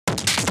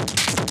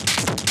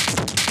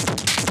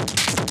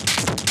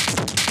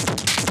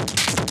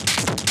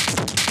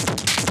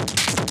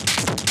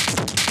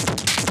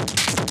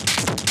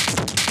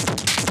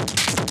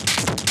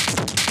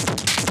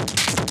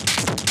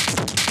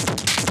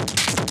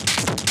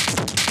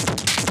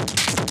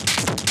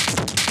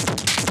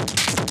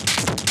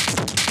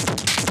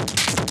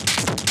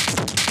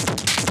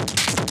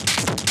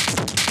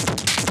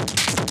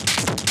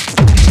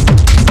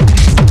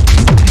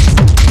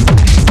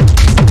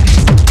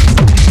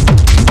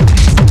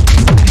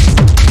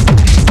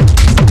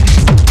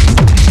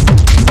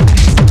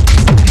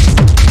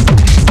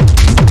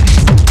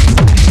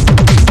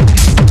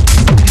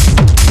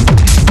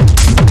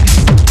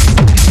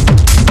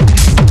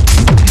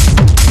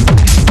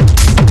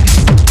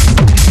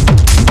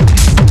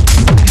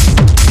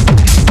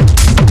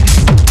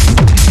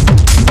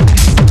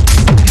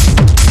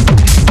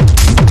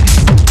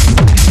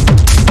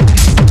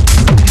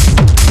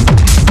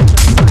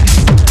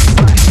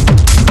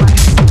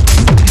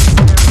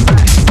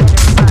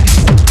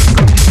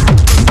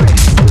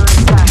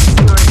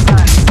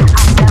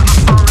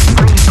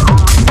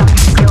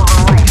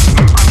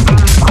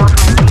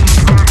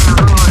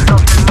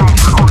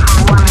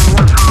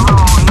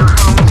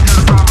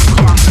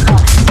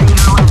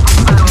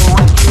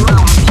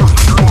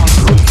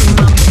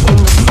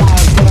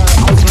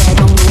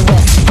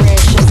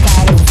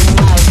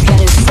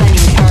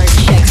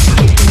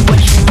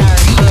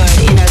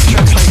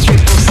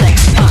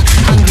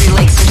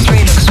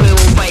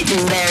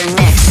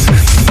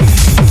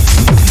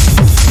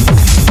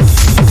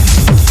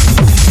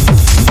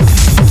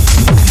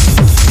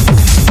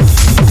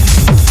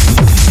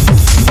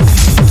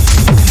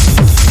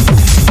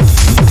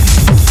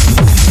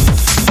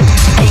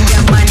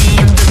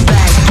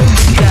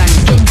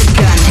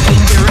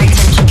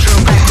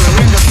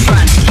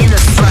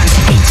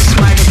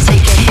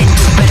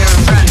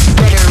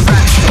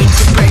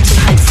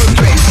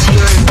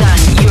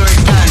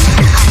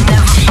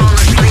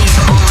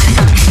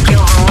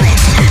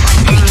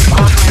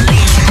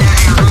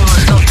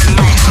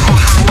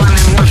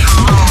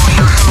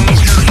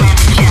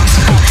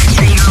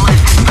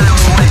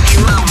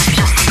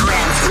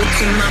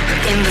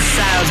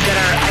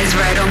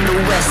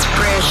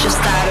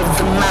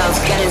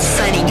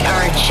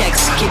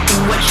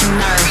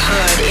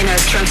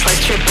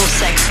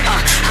sex.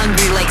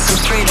 Hungry like some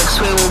straight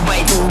ups, we will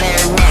bite in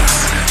their necks.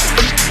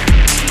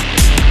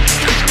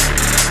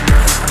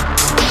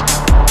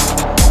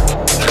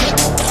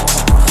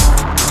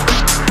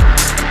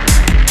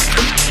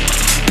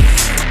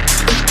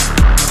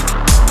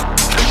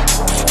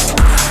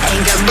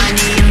 Ain't got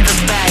money in the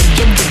bag,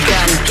 get the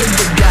gun, get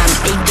the gun.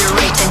 Ain't the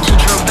right time to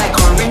draw back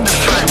or in the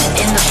front,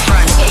 in the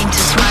front. Ain't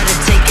too smart to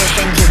take a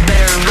hand, you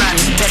better run,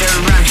 better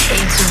run.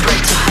 Ain't too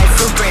bright to hide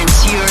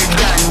footprints, you're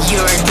done,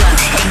 you're done.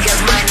 Ain't got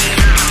money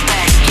in the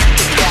bag, get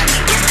the gun,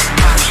 get the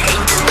gun.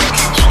 Ain't the right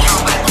time to draw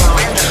back or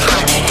in the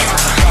front, in the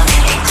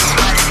front. Ain't too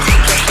smart to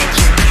take a hand,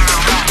 you better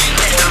run,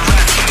 better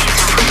run. Ain't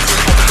too bright to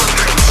hide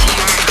footprints,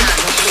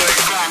 you're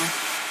done, you're done.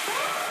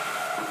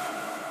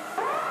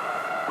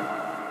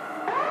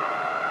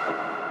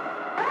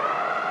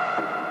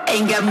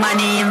 Ain't got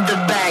money in the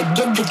bag,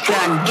 get the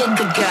gun, get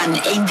the gun.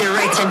 Ain't the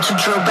right time to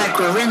draw back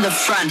or in the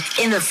front,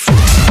 in the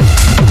front.